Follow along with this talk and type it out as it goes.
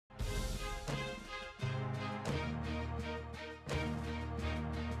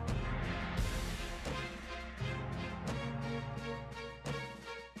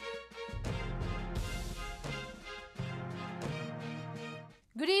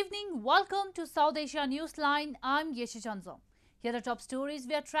Good evening. Welcome to South Asia Newsline. I'm Yeshi Chanzong. Here are the top stories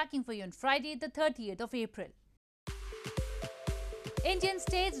we are tracking for you on Friday, the 30th of April. Indian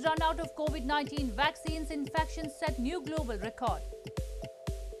states run out of COVID-19 vaccines. Infections set new global record.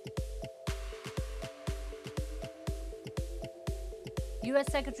 US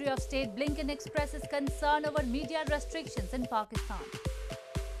Secretary of State Blinken expresses concern over media restrictions in Pakistan.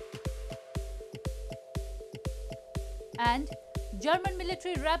 And German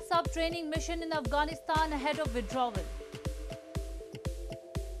military wraps up training mission in Afghanistan ahead of withdrawal.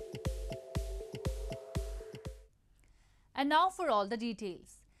 And now for all the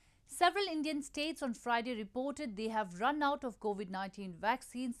details. Several Indian states on Friday reported they have run out of COVID-19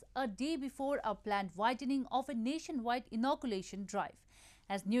 vaccines a day before a planned widening of a nationwide inoculation drive,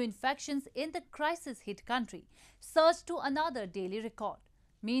 as new infections in the crisis-hit country surged to another daily record.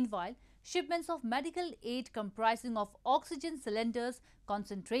 Meanwhile, shipments of medical aid comprising of oxygen cylinders,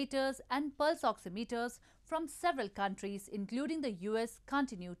 concentrators and pulse oximeters from several countries, including the US,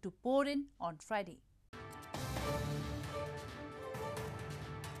 continued to pour in on Friday.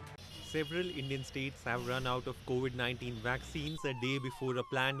 Several Indian states have run out of COVID-19 vaccines a day before a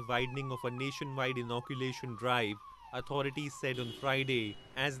planned widening of a nationwide inoculation drive, authorities said on Friday,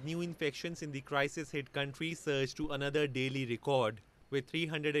 as new infections in the crisis-hit country surged to another daily record, with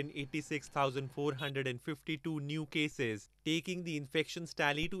 386,452 new cases, taking the infections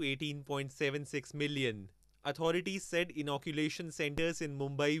tally to 18.76 million. Authorities said inoculation centers in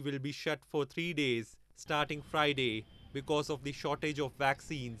Mumbai will be shut for 3 days, starting Friday, because of the shortage of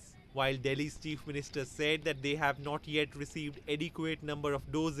vaccines, while Delhi's Chief Minister said that they have not yet received adequate number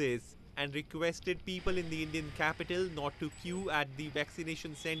of doses and requested people in the Indian capital not to queue at the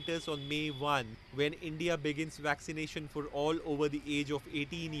vaccination centers on May 1, when India begins vaccination for all over the age of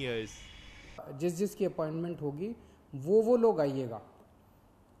 18 years. जिसकी appointment होगी वो लोग आइएगा,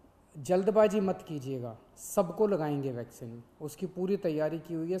 जल्दबाजी मत कीजिएगा, सबको लगाएंगे वैक्सीन, उसकी पूरी तैयारी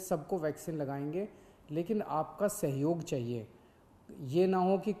की हुई है, सबको वैक्सीन लगाएंगे, लेकिन आपका सहयोग चाहिए। ये ना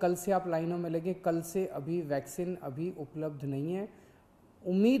हो कि कल से आप लाइनों में लगे, कल से अभी वैक्सीन अभी उपलब्ध नहीं है,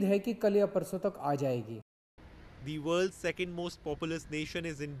 उम्मीद है कि कल या परसों तक आ जाएगी। The world's second most populous nation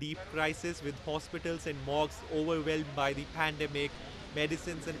is in deep crisis, with hospitals and morgues overwhelmed by the pandemic,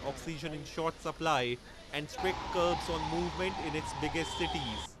 medicines and oxygen in short supply, and strict curbs on movement in its biggest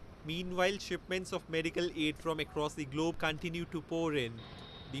cities. Meanwhile, shipments of medical aid from across the globe continue to pour in.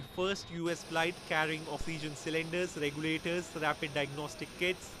 The first US flight carrying oxygen cylinders, regulators, rapid diagnostic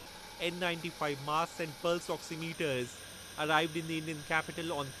kits, N95 masks and pulse oximeters arrived in the Indian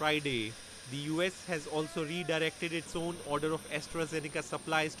capital on Friday. The US has also redirected its own order of AstraZeneca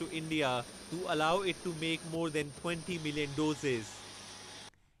supplies to India to allow it to make more than 20 million doses.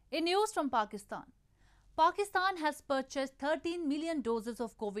 In news from Pakistan, Pakistan has purchased 13 million doses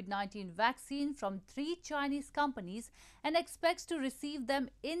of COVID-19 vaccine from 3 Chinese companies and expects to receive them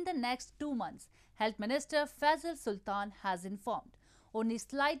in the next 2 months, Health Minister Faizal Sultan has informed. Only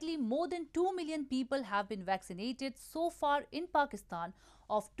slightly more than 2 million people have been vaccinated so far in Pakistan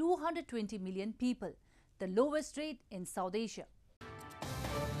of 220 million people, the lowest rate in South Asia.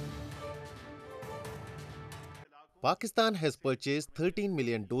 Pakistan has purchased 13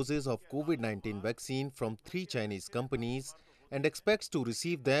 million doses of COVID-19 vaccine from 3 Chinese companies and expects to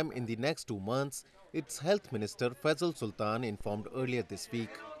receive them in the next 2 months, its Health Minister Faizal Sultan informed earlier this week.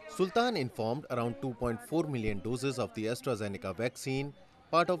 Sultan informed around 2.4 million doses of the AstraZeneca vaccine,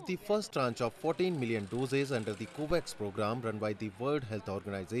 part of the first tranche of 14 million doses under the COVAX program run by the World Health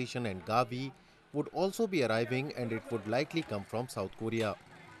Organization and Gavi, would also be arriving, and it would likely come from South Korea.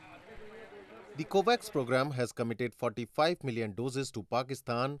 The COVAX program has committed 45 million doses to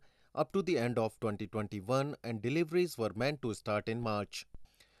Pakistan up to the end of 2021, and deliveries were meant to start in March.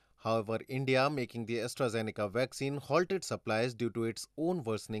 However, India, making the AstraZeneca vaccine, halted supplies due to its own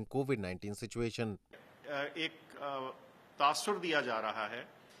worsening COVID-19 situation. एक तासुर दिया जा रहा है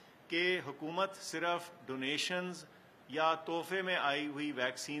कि हुकूमत सिर्फ donations या तोहफे में आई हुई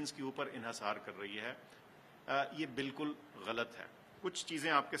वैक्सीन्स के ऊपर इन्हसार कर रही है। ये बिल्कुल गलत है। कुछ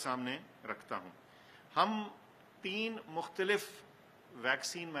चीज़ें आपके सामने रखता हूँ। हम 3 मुख्तलिफ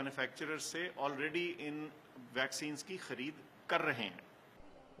वैक्सीन मैन्युफैक्चरर्स से ऑलरेडी इन वैक्सीन्स की खरीद कर रहे हैं।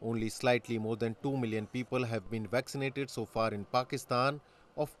 Only slightly more than 2 million people have been vaccinated so far in Pakistan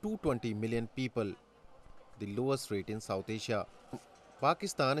of 220 million people, the lowest rate in South Asia.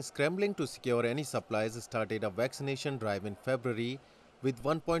 Pakistan is scrambling to secure any supplies, started a vaccination drive in February with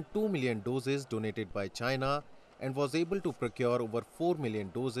 1.2 million doses donated by China and was able to procure over 4 million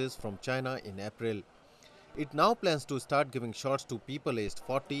doses from China in April. It now plans to start giving shots to people aged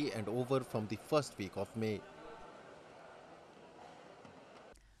 40 and over from the first week of May.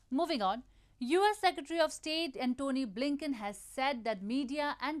 Moving on, US Secretary of State Antony Blinken has said that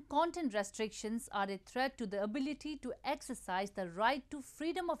media and content restrictions are a threat to the ability to exercise the right to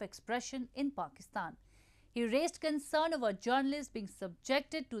freedom of expression in Pakistan. He raised concern over journalists being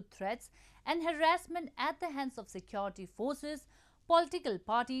subjected to threats and harassment at the hands of security forces, political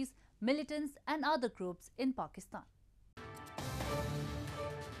parties, militants and other groups in Pakistan.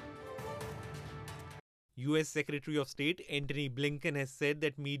 US Secretary of State Antony Blinken has said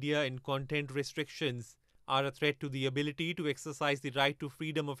that media and content restrictions are a threat to the ability to exercise the right to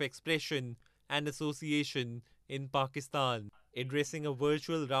freedom of expression and association in Pakistan. Addressing a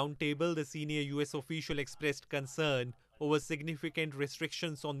virtual roundtable, the senior US official expressed concern over significant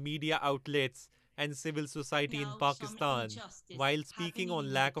restrictions on media outlets and civil society in Pakistan, while speaking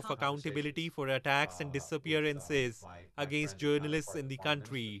on lack of accountability for attacks and disappearances against journalists in the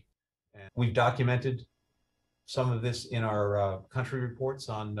country. We've documented some of this in our country reports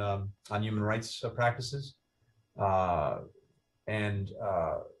on human rights practices, and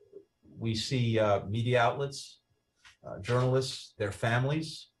we see media outlets, journalists, their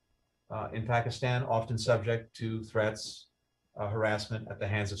families in Pakistan often subject to threats, harassment at the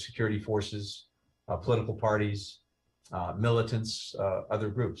hands of security forces, political parties, militants, other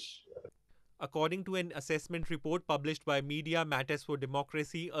groups. According to an assessment report published by Media Matters for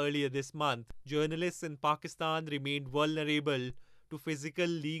Democracy earlier this month, journalists in Pakistan remained vulnerable to physical,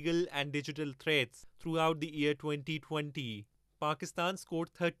 legal and digital threats throughout the year 2020. Pakistan scored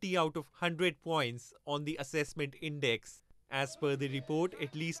 30 out of 100 points on the assessment index. As per the report,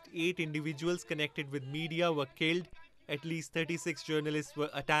 at least 8 individuals connected with media were killed, at least 36 journalists were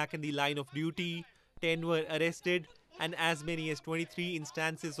attacked in the line of duty, 10 were arrested, and as many as 23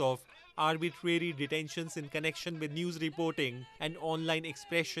 instances of arbitrary detentions in connection with news reporting and online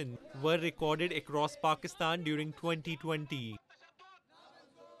expression were recorded across Pakistan during 2020.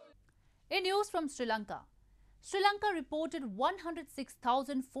 In news from Sri Lanka, Sri Lanka reported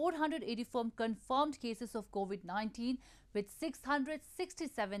 106,484 confirmed cases of COVID-19 with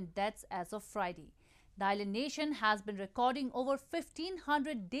 667 deaths as of Friday. The island nation has been recording over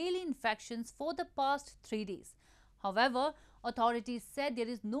 1,500 daily infections for the past 3 days. However, authorities said there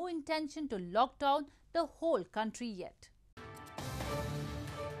is no intention to lock down the whole country yet.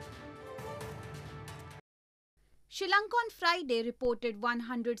 Sri Lanka on Friday reported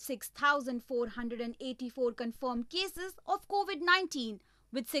 106,484 confirmed cases of COVID-19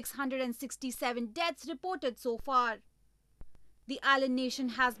 with 667 deaths reported so far. The island nation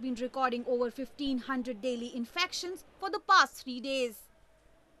has been recording over 1,500 daily infections for the past 3 days.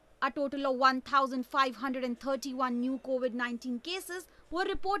 A total of 1,531 new COVID-19 cases were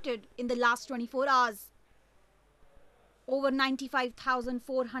reported in the last 24 hours. Over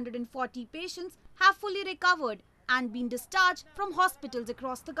 95,440 patients have fully recovered and been discharged from hospitals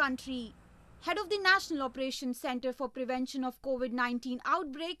across the country. Head of the National Operations Center for Prevention of COVID-19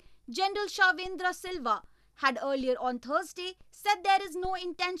 Outbreak, General Shavendra Silva, had earlier on Thursday said there is no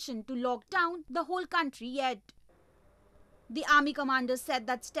intention to lock down the whole country yet. The army commander said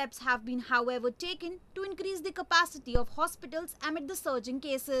that steps have been, however, taken to increase the capacity of hospitals amid the surging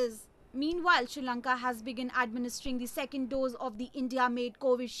cases. Meanwhile, Sri Lanka has begun administering the second dose of the India-made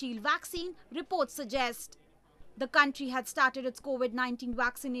Covishield vaccine, reports suggest. The country had started its COVID-19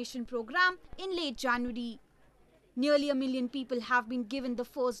 vaccination program in late January. Nearly 1 million people have been given the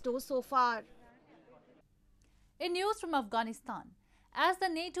first dose so far. In news from Afghanistan, as the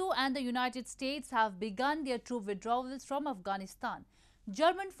NATO and the United States have begun their troop withdrawals from Afghanistan,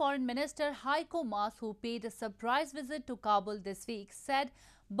 German Foreign Minister Heiko Maas, who paid a surprise visit to Kabul this week, said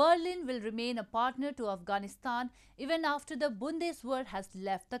Berlin will remain a partner to Afghanistan even after the Bundeswehr has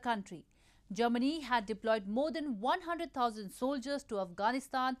left the country. Germany had deployed more than 100,000 soldiers to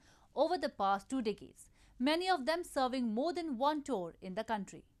Afghanistan over the past 2 decades, many of them serving more than one tour in the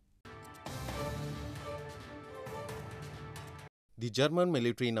country. The German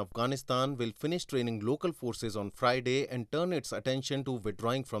military in Afghanistan will finish training local forces on Friday and turn its attention to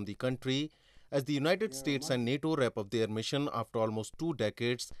withdrawing from the country as the United States and NATO wrap up their mission after almost 2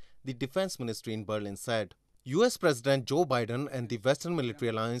 decades, the Defense Ministry in Berlin said. US President Joe Biden and the Western Military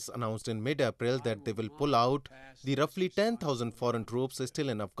Alliance announced in mid-April that they will pull out the roughly 10,000 foreign troops still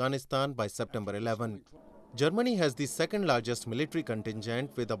in Afghanistan by September 11. Germany has the second largest military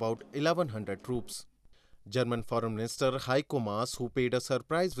contingent with about 1,100 troops. German Foreign Minister Heiko Maas, who paid a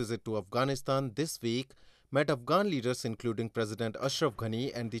surprise visit to Afghanistan this week, met Afghan leaders including President Ashraf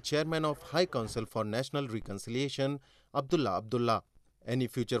Ghani and the chairman of High Council for National Reconciliation, Abdullah Abdullah. Any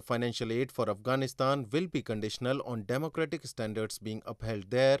future financial aid for Afghanistan will be conditional on democratic standards being upheld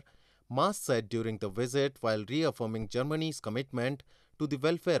there, Maas said during the visit while reaffirming Germany's commitment to the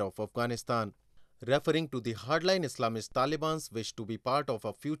welfare of Afghanistan. Referring to the hardline Islamist Taliban's wish to be part of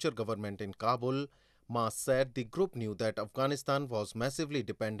a future government in Kabul, Mas said the group knew that Afghanistan was massively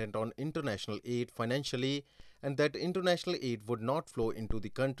dependent on international aid financially and that international aid would not flow into the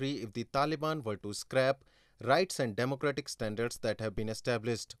country if the Taliban were to scrap rights and democratic standards that have been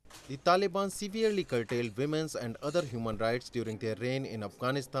established. The Taliban severely curtailed women's and other human rights during their reign in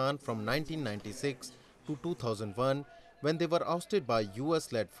Afghanistan from 1996 to 2001 when they were ousted by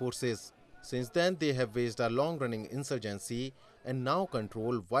US-led forces. Since then, they have waged a long-running insurgency and now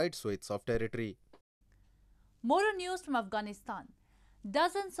control wide swathes of territory. More on news from Afghanistan.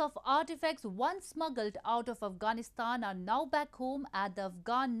 Dozens of artifacts once smuggled out of Afghanistan are now back home at the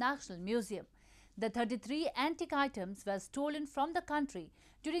Afghan National Museum. The 33 antique items were stolen from the country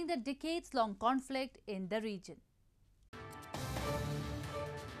during the decades-long conflict in the region.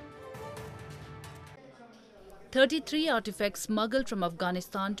 "33 artifacts smuggled from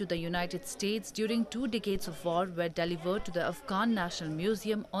Afghanistan to the United States during 2 decades of war were delivered to the Afghan National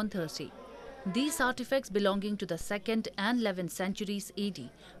Museum on Thursday. These artifacts belonging to the 2nd and 11th centuries AD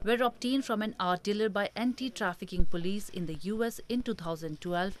were obtained from an art dealer by anti-trafficking police in the US in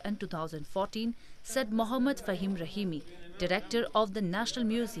 2012 and 2014, said Mohammad Fahim Rahimi, director of the National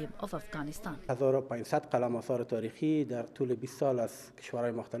Museum of Afghanistan. 1500 قلم آثار تاریخی در طول 20 سال از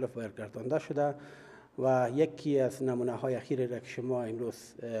کشورهای مختلف برگردانده شده و یکی از نمونه‌های اخیری را که شما امروز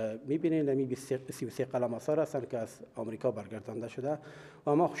می‌بینید همین 33 قلم آثار هستند که از آمریکا برگردانده شده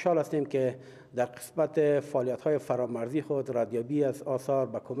و ما خوشحال هستیم که در قسمت فعالیت‌های فرامرزی خود ردیابی از آثار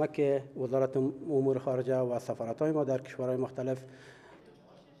با کمک وزارت امور خارجه و سفارت‌های ما در کشورهای مختلف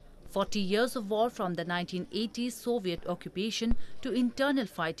 40 years of war from the 1980s Soviet occupation to internal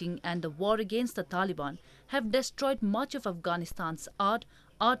fighting and the war against the Taliban have destroyed much of Afghanistan's art,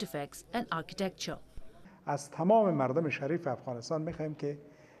 artifacts and architecture. از تمام مردم شریف افغانستان می‌خواهیم که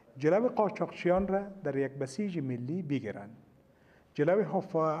جلوی قاچاقچیان را در یک بسیج ملی بگیرند. جلوی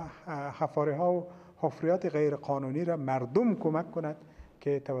حفاری‌ها و حفریات غیر قانونی را مردم کمک کند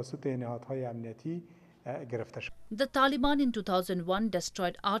که توسط نهادهای امنیتی گرفته شود. The Taliban in 2001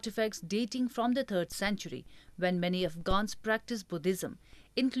 destroyed artifacts dating from the 3rd century when many Afghans practiced Buddhism,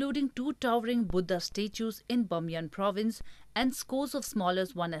 including 2 towering Buddha statues in Bamyan province and scores of smaller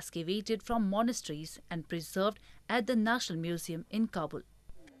ones excavated from monasteries and preserved at the National Museum in Kabul.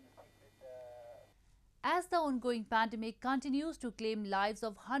 As the ongoing pandemic continues to claim lives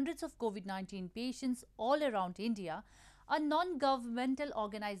of hundreds of COVID-19 patients all around India, a non-governmental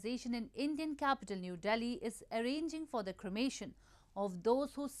organization in Indian capital New Delhi is arranging for the cremation of those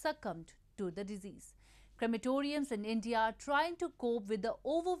who succumbed to the disease. Crematoriums in India are trying to cope with the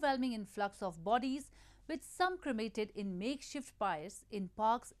overwhelming influx of bodies, with some cremated in makeshift pyres in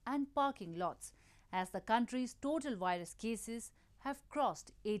parks and parking lots, as the country's total virus cases have crossed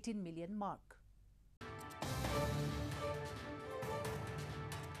 18 million mark.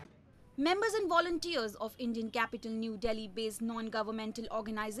 Members and volunteers of Indian capital New Delhi-based non-governmental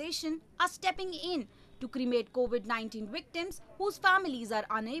organization are stepping in to cremate COVID-19 victims whose families are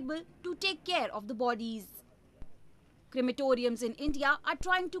unable to take care of the bodies. Crematoriums in India are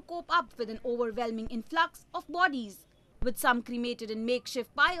trying to cope up with an overwhelming influx of bodies, with some cremated in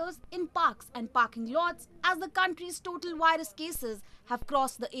makeshift pyres in parks and parking lots, as the country's total virus cases have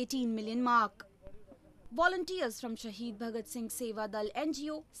crossed the 18 million mark. Volunteers from Shaheed Bhagat Singh Seva Dal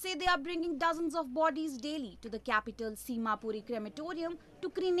NGO say they are bringing dozens of bodies daily to the capital Seemapuri crematorium to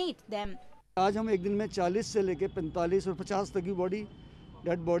cremate them. आज हम एक दिन में 40 से लेकर 45 और 50 तक की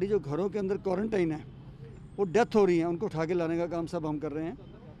डेड बॉडी जो घरों के अंदर क्वारंटाइन है वो डेथ हो रही है, उनको उठा के लाने का काम सब हम कर रहे हैं.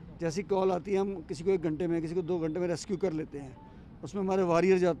 जैसी कॉल आती है हम किसी को 1 घंटे में किसी को 2 घंटे में रेस्क्यू कर लेते हैं. उसमें हमारे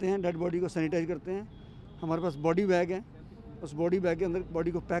वॉरियर जाते हैं, डेड बॉडी को सैनिटाइज करते हैं. हमारे पास बॉडी बैग है, उस बॉडी बैग के अंदर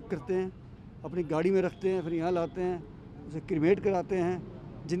बॉडी को पैक करते हैं, अपनी गाड़ी में रखते हैं, फिर यहाँ लाते हैं, उसे क्रीमेट कराते हैं.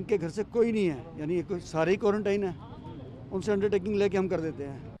 जिनके घर से कोई नहीं है, यानी कोई सारे ही क्वारंटाइन है, उनसे अंडरटेकिंग लेके हम कर देते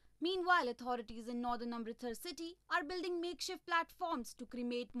हैं. Meanwhile, authorities in northern Amritsar city are building makeshift platforms to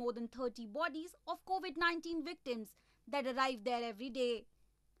cremate more than 30 bodies of COVID-19 victims that arrive there every day.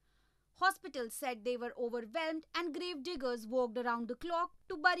 Hospitals said they were overwhelmed and grave diggers worked around the clock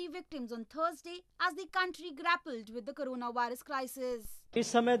to bury victims on Thursday as the country grappled with the coronavirus crisis. इस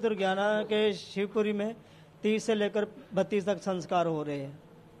समय दुर्गाना के शिवपुरी में 30 से लेकर 32 तक संस्कार हो रहे हैं.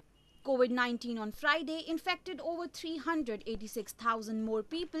 COVID-19 on Friday infected over 386,000 more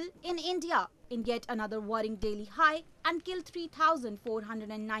people in India in yet another worrying daily high and killed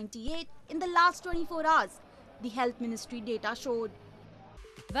 3,498 in the last 24 hours, the Health Ministry data showed.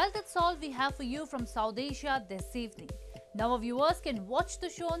 Well, that's all we have for you from South Asia this evening. Now our viewers can watch the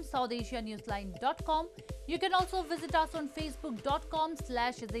show on SouthAsiaNewsline.com. You can also visit us on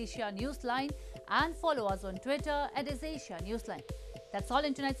Facebook.com/AsAsiaNewsline and follow us on Twitter @AsAsiaNewsline. That's all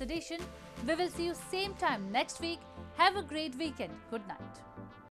in tonight's edition. We will see you same time next week. Have a great weekend. Good night.